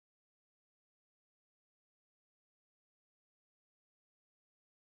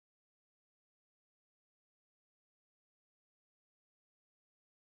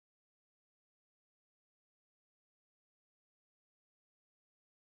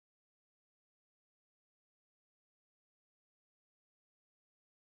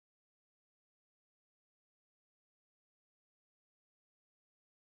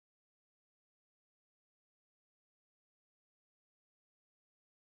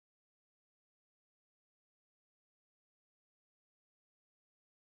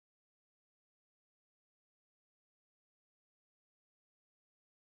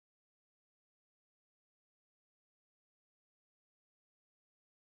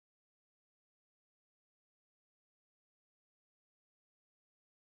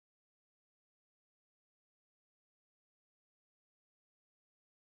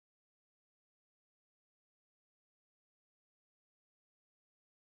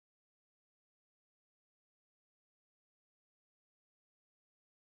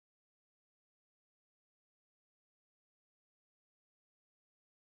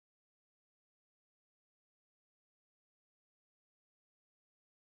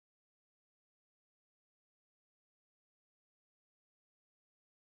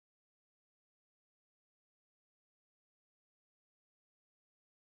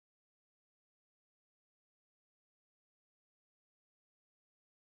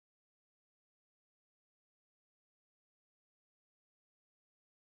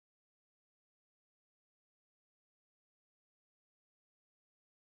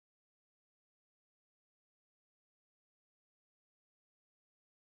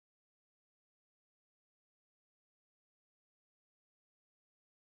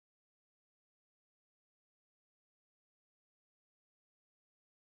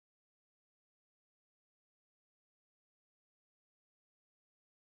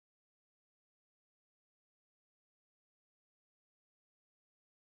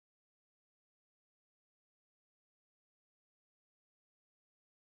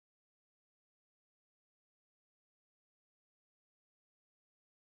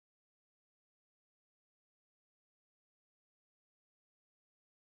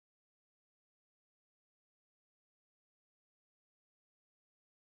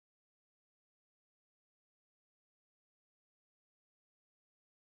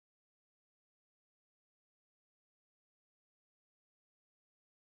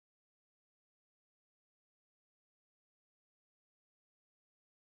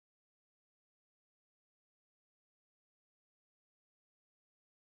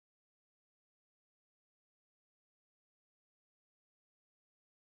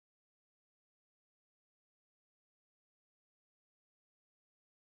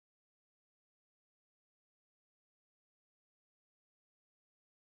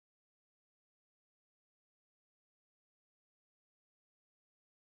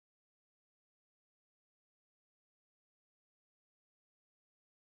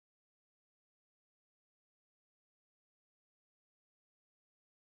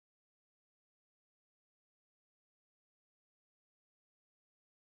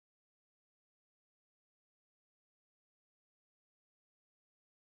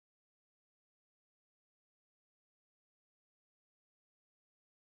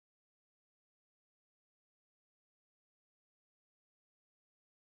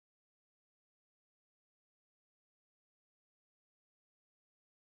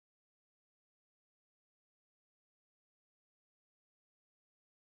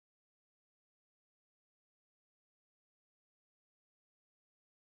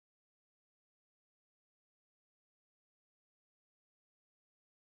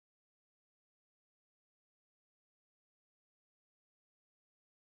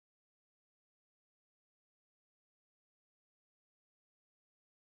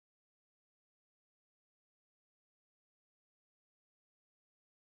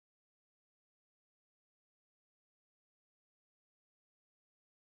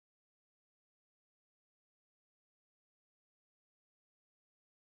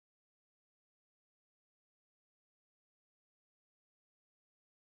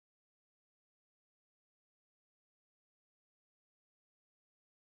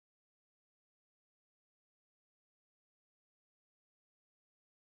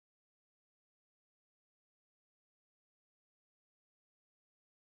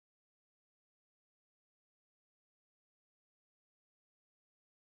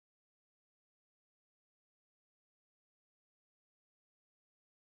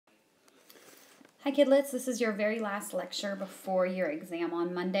Hi Kidlets, this is your very last lecture before your exam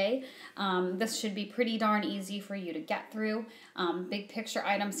on Monday. This should be pretty darn easy for you to get through. Big picture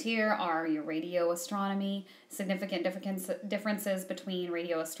items here are your radio astronomy, significant differences between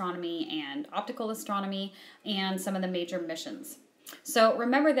radio astronomy and optical astronomy, and some of the major missions. So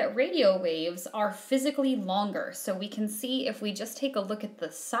remember that radio waves are physically longer, so we can see if we just take a look at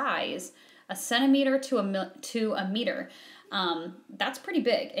the size, a centimeter to a meter, that's pretty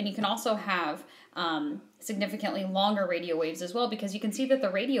big. And you can also have significantly longer radio waves as well, because you can see that the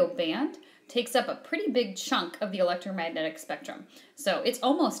radio band takes up a pretty big chunk of the electromagnetic spectrum. So it's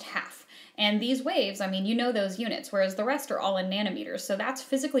almost half. And these waves, I mean, you know those units, whereas the rest are all in nanometers, so that's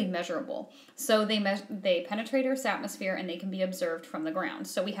physically measurable. So they penetrate Earth's atmosphere and they can be observed from the ground.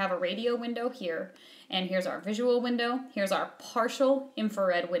 So we have a radio window here, and here's our visual window, here's our partial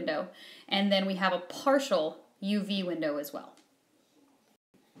infrared window, and then we have a partial UV window as well.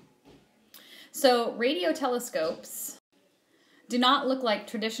 So radio telescopes do not look like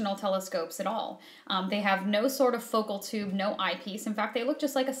traditional telescopes at all. They have no sort of focal tube, no eyepiece. In fact, they look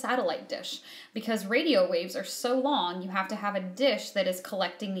just like a satellite dish. Because radio waves are so long, you have to have a dish that is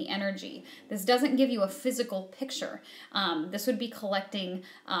collecting the energy. This doesn't give you a physical picture. This would be collecting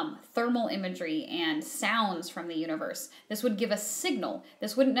thermal imagery and sounds from the universe. This would give a signal.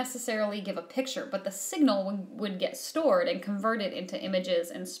 This wouldn't necessarily give a picture, but the signal would get stored and converted into images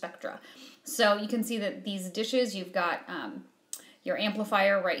and spectra. So you can see that these dishes, you've got your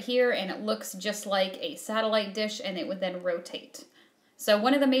amplifier right here, and it looks just like a satellite dish, and it would then rotate. So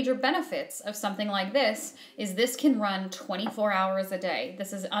one of the major benefits of something like this is this can run 24 hours a day.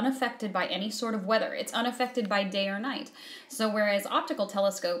 This is unaffected by any sort of weather. It's unaffected by day or night. So whereas optical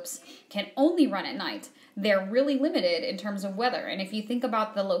telescopes can only run at night, they're really limited in terms of weather. And if you think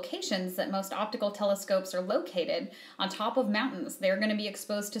about the locations that most optical telescopes are located, on top of mountains, they're going to be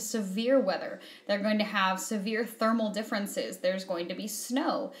exposed to severe weather. They're going to have severe thermal differences. There's going to be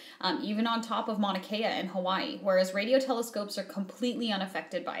snow, even on top of Mauna Kea in Hawaii, whereas radio telescopes are completely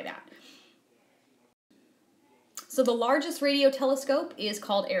unaffected by that. So the largest radio telescope is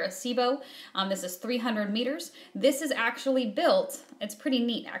called Arecibo. This is 300 meters. This is actually built, it's pretty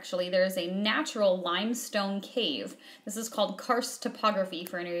neat actually. There's a natural limestone cave. This is called karst topography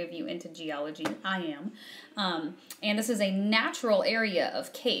for any of you into geology. I am. And this is a natural area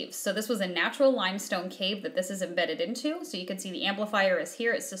of caves. So this was a natural limestone cave that this is embedded into. So you can see the amplifier is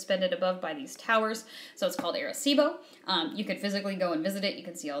here. It's suspended above by these towers. So it's called Arecibo. You could physically go and visit it. You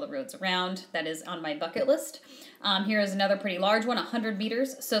can see all the roads around. That is on my bucket list. Here is another pretty large one, 100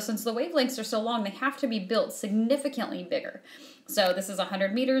 meters. So since the wavelengths are so long, they have to be built significantly bigger. So this is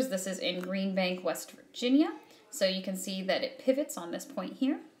 100 meters. This is in Green Bank, West Virginia. So you can see that it pivots on this point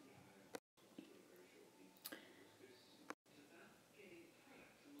here.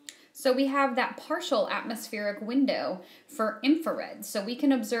 So we have that partial atmospheric window for infrared. So we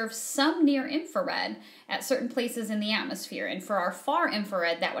can observe some near infrared at certain places in the atmosphere. And for our far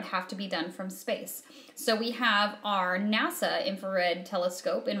infrared, that would have to be done from space. So we have our NASA infrared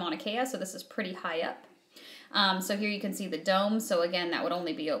telescope in Mauna Kea. So this is pretty high up. So here you can see the dome. So again, that would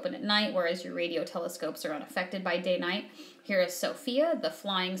only be open at night, whereas your radio telescopes are unaffected by day-night. Here is SOFIA, the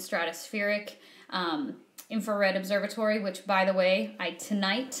flying stratospheric infrared observatory, which, by the way,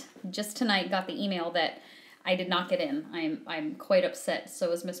 just tonight got the email that I did not get in. I'm quite upset.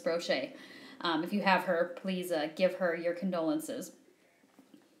 So is Miss Brochet. If you have her, please give her your condolences.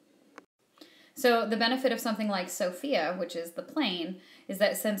 So the benefit of something like SOFIA, which is the plane, is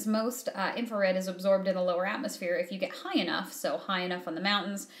that since most infrared is absorbed in the lower atmosphere, if you get high enough, so high enough on the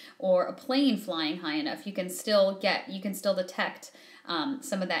mountains, or a plane flying high enough, you can still detect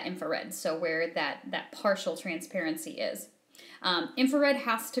some of that infrared, so where that partial transparency is. Infrared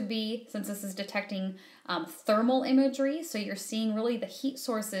has to be, since this is detecting thermal imagery, so you're seeing really the heat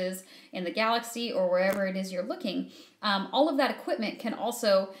sources in the galaxy or wherever it is you're looking, all of that equipment can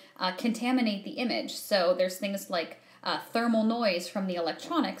also contaminate the image. So there's things like thermal noise from the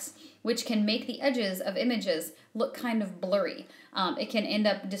electronics, which can make the edges of images look kind of blurry. It can end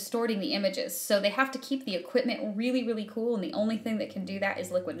up distorting the images. So they have to keep the equipment really, really cool, and the only thing that can do that is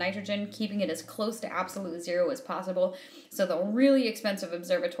liquid nitrogen, keeping it as close to absolute zero as possible. So the really expensive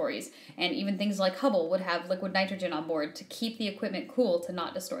observatories, and even things like Hubble, would have liquid nitrogen on board to keep the equipment cool to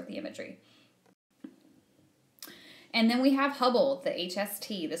not distort the imagery. And then we have Hubble, the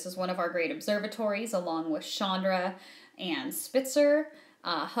HST. This is one of our great observatories, along with Chandra and Spitzer,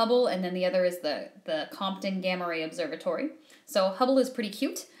 Hubble, and then the other is the Compton Gamma Ray Observatory. So Hubble is pretty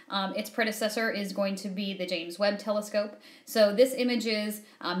cute. Its predecessor is going to be the James Webb Telescope. So this image is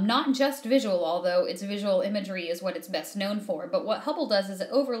not just visual, although its visual imagery is what it's best known for. But what Hubble does is it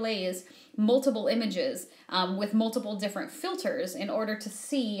overlays multiple images with multiple different filters in order to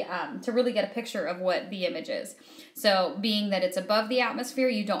see, to really get a picture of what the image is. So being that it's above the atmosphere,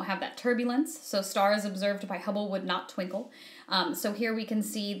 you don't have that turbulence, so stars observed by Hubble would not twinkle. So here we can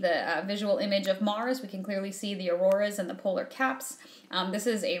see the visual image of Mars. We can clearly see the auroras and the polar caps. This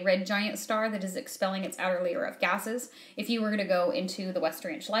is a red giant star that is expelling its outer layer of gases. If you were to go into the West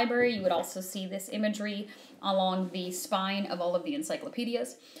Ranch Library, you would also see this imagery along the spine of all of the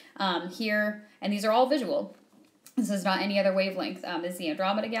encyclopedias. Here, and these are all visual. This is not any other wavelength, is the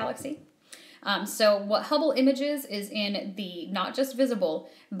Andromeda Galaxy. So what Hubble images is in the not just visible,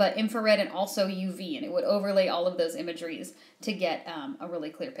 but infrared and also UV, and it would overlay all of those imageries to get a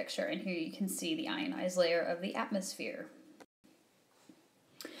really clear picture. And here you can see the ionized layer of the atmosphere.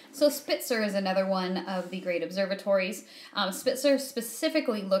 So Spitzer is another one of the great observatories. Spitzer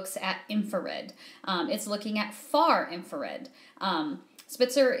specifically looks at infrared. It's looking at far infrared.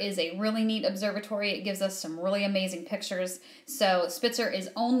 Spitzer is a really neat observatory. It gives us some really amazing pictures. So Spitzer is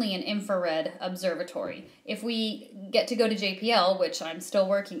only an infrared observatory. If we get to go to JPL, which I'm still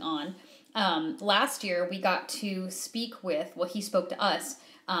working on, last year we got to speak with, well, he spoke to us,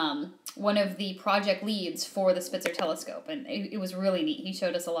 one of the project leads for the Spitzer telescope, and it was really neat. He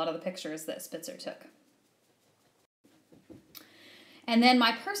showed us a lot of the pictures that Spitzer took. And then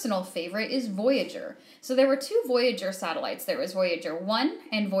my personal favorite is Voyager. So there were two Voyager satellites. There was Voyager 1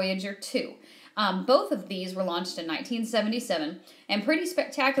 and Voyager 2. Both of these were launched in 1977, and pretty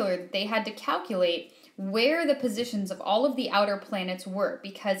spectacular that they had to calculate where the positions of all of the outer planets were,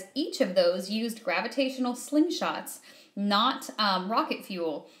 because each of those used gravitational slingshots, not rocket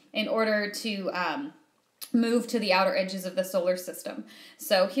fuel, in order to move to the outer edges of the solar system.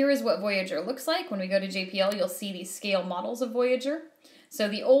 So here is what Voyager looks like. When we go to JPL, you'll see these scale models of Voyager. So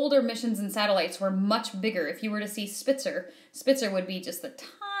the older missions and satellites were much bigger. If you were to see Spitzer, Spitzer would be just a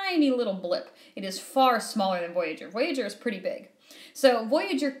tiny little blip. It is far smaller than Voyager. Voyager is pretty big. So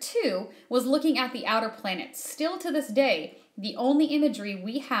Voyager 2 was looking at the outer planets. Still to this day, the only imagery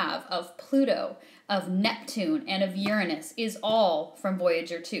we have of Pluto, of Neptune, and of Uranus is all from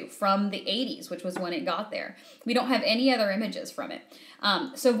Voyager 2, from the 80s, which was when it got there. We don't have any other images from it.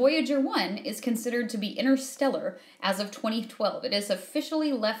 So Voyager 1 is considered to be interstellar as of 2012. It has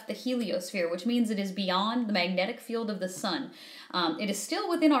officially left the heliosphere, which means it is beyond the magnetic field of the sun. It is still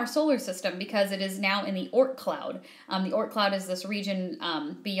within our solar system because it is now in the Oort cloud. The Oort cloud is this region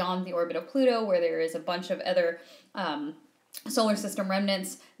beyond the orbit of Pluto where there is a bunch of other solar system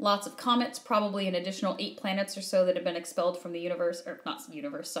remnants, lots of comets, probably an additional 8 planets or so that have been expelled from the universe, or not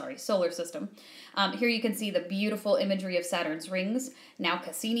universe, sorry, solar system. Here you can see the beautiful imagery of Saturn's rings. Now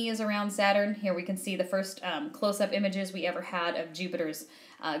Cassini is around Saturn. Here we can see the first close-up images we ever had of Jupiter's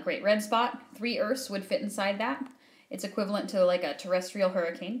Great Red Spot. 3 Earths would fit inside that. It's equivalent to like a terrestrial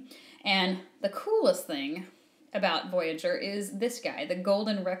hurricane. And the coolest thing about Voyager is this guy, the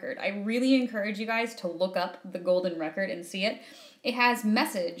Golden Record. I really encourage you guys to look up the Golden Record and see it. It has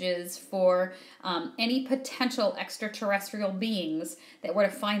messages for any potential extraterrestrial beings that were to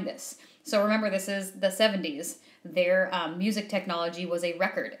find this. So remember, this is the 70s. Their music technology was a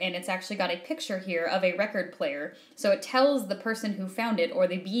record, and it's actually got a picture here of a record player. So it tells the person who found it, or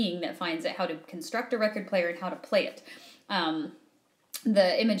the being that finds it, how to construct a record player and how to play it.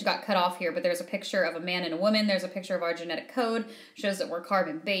 The image got cut off here, but there's a picture of a man and a woman. There's a picture of our genetic code, shows that we're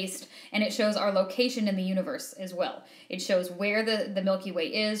carbon-based, and it shows our location in the universe as well. It shows where the Milky Way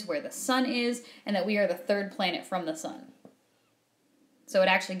is, where the sun is, and that we are the 3rd planet from the sun. So it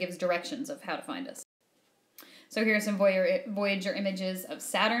actually gives directions of how to find us. So here are some Voyager images of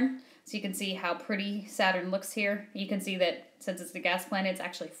Saturn. So you can see how pretty Saturn looks here. You can see that since it's the gas planet, it's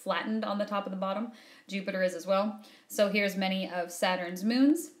actually flattened on the top of the bottom. Jupiter is as well. So here's many of Saturn's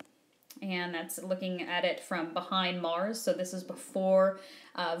moons, and that's looking at it from behind Mars. So this is before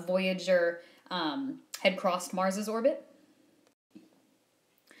Voyager had crossed Mars's orbit.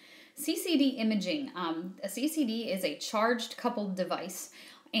 CCD imaging. A CCD is a charged coupled device.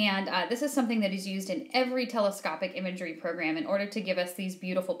 And this is something that is used in every telescopic imagery program in order to give us these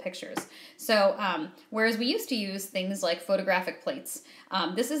beautiful pictures. So whereas we used to use things like photographic plates,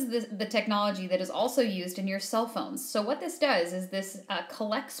 this is the technology that is also used in your cell phones. So what this does is this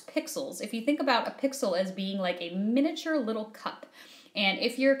collects pixels. If you think about a pixel as being like a miniature little cup, and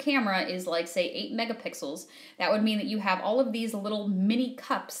if your camera is like, say, 8 megapixels, that would mean that you have all of these little mini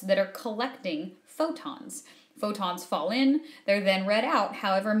cups that are collecting photons. photons fall in. They're then read out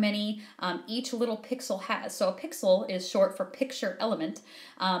however many each little pixel has. So a pixel is short for picture element,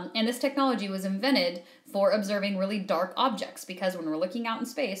 and this technology was invented for observing really dark objects, because when we're looking out in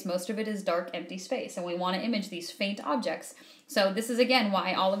space, most of it is dark, empty space, and we want to image these faint objects. So this is again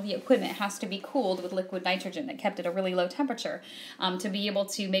why all of the equipment has to be cooled with liquid nitrogen that kept at a really low temperature, to be able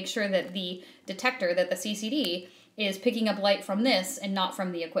to make sure that the detector, that the CCD, is picking up light from this and not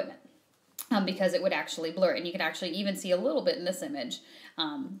from the equipment, because it would actually blur. And you can actually even see a little bit in this image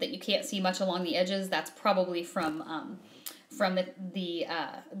that you can't see much along the edges. That's probably from the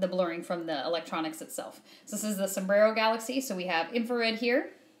blurring from the electronics itself. So this is the Sombrero Galaxy. So we have infrared here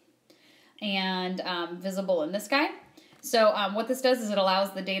and visible in this guy. So what this does is it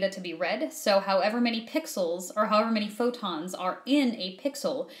allows the data to be read. So however many pixels or however many photons are in a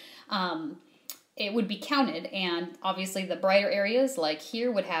pixel, it would be counted, and obviously the brighter areas like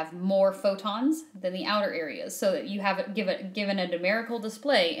here would have more photons than the outer areas, so that you have it given a numerical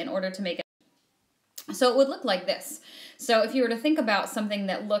display in order to make it. So it would look like this. So if you were to think about something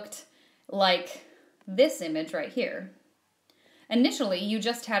that looked like this image right here, initially you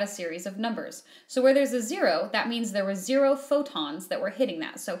just had a series of numbers. So where there's a 0, that means there were 0 photons that were hitting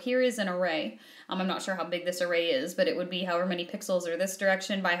that. So here is an array. I'm not sure how big this array is, but it would be however many pixels are this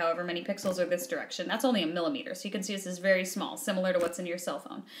direction by however many pixels are this direction. That's only a millimeter, so you can see this is very small, similar to what's in your cell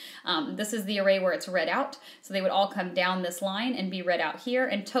phone. This is the array where it's read out, so they would all come down this line and be read out here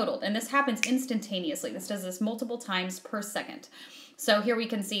and totaled. And this happens instantaneously. This does this multiple times per second. So here we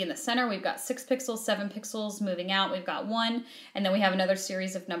can see in the center we've got 6 pixels, 7 pixels moving out, we've got 1, and then we have another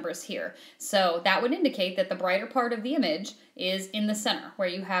series of numbers here. So that would indicate that the brighter part of the image is in the center, where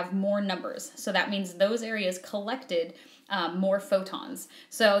you have more numbers. So that means those areas collected more photons.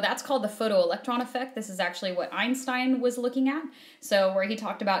 So that's called the photoelectron effect. This is actually what Einstein was looking at. So where he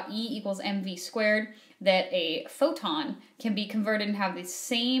talked about E equals mv squared, that a photon can be converted and have the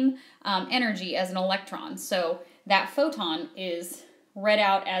same energy as an electron. So that photon is read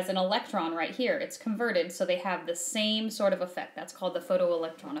out as an electron right here. It's converted, so they have the same sort of effect. That's called the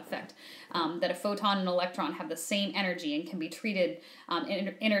photoelectron effect, that a photon and electron have the same energy and can be treated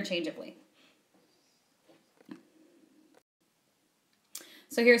interchangeably.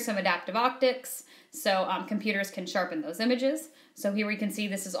 So here's some adaptive optics. So computers can sharpen those images. So here we can see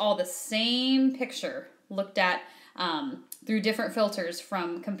this is all the same picture looked at through different filters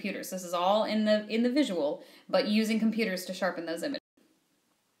from computers. This is all in the visual, but using computers to sharpen those images.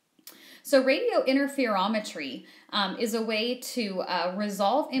 So radio interferometry is a way to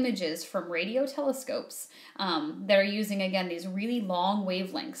resolve images from radio telescopes that are using, again, these really long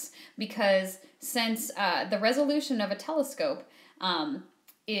wavelengths, because since the resolution of a telescope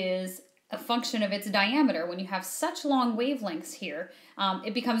is a function of its diameter, when you have such long wavelengths here,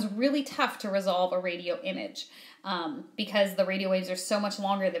 it becomes really tough to resolve a radio image because the radio waves are so much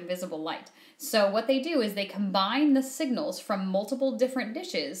longer than visible light. So what they do is they combine the signals from multiple different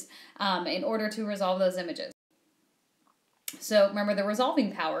dishes in order to resolve those images. So remember the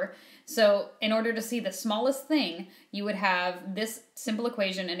resolving power. So in order to see the smallest thing, you would have this simple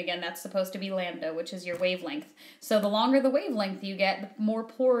equation, and again, that's supposed to be lambda, which is your wavelength. So the longer the wavelength you get, the more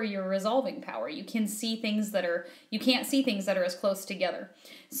poor your resolving power. You can see things that are, you can't see things that are as close together.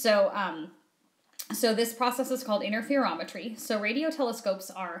 So, so this process is called interferometry. So radio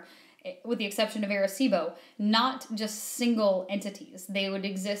telescopes are, with the exception of Arecibo, not just single entities. They would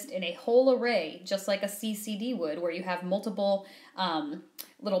exist in a whole array, just like a CCD would, where you have multiple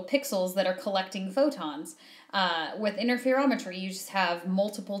little pixels that are collecting photons. With interferometry, you just have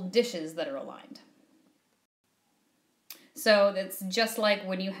multiple dishes that are aligned. So that's just like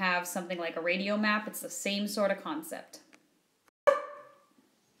when you have something like a radio map, it's the same sort of concept.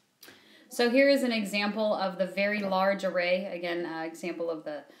 So here is an example of the very large array, again, example of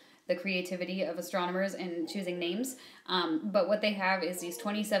the creativity of astronomers in choosing names. But what they have is these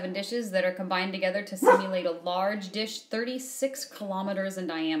 27 dishes that are combined together to simulate a large dish 36 kilometers in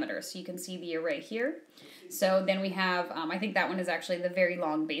diameter. So you can see the array here. So then we have, I think that one is actually the very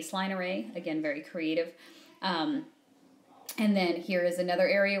long baseline array. Again, very creative. And then here is another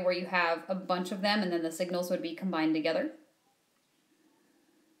area where you have a bunch of them, and then the signals would be combined together.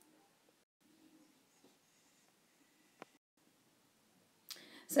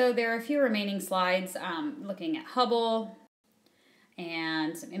 So there are a few remaining slides looking at Hubble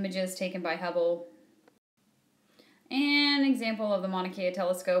and some images taken by Hubble. And an example of the Mauna Kea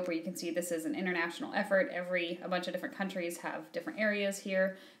telescope, where you can see this is an international effort. A bunch of different countries have different areas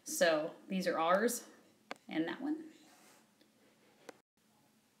here. So these are ours and that one.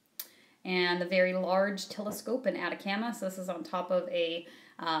 and the very large telescope in Atacama. So this is on top of a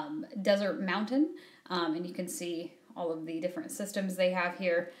desert mountain, and you can see all of the different systems they have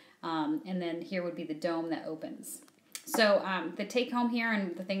here. And then here would be the dome that opens. So the take home here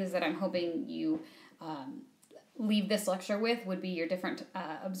and the things that I'm hoping you leave this lecture with would be your different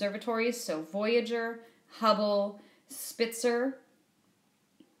observatories. So Voyager, Hubble, Spitzer,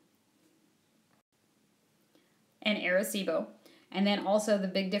 and Arecibo. And then also the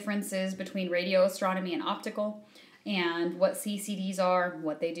big differences between radio astronomy and optical, and what CCDs are,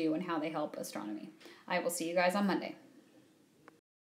 what they do, and how they help astronomy. I will see you guys on Monday.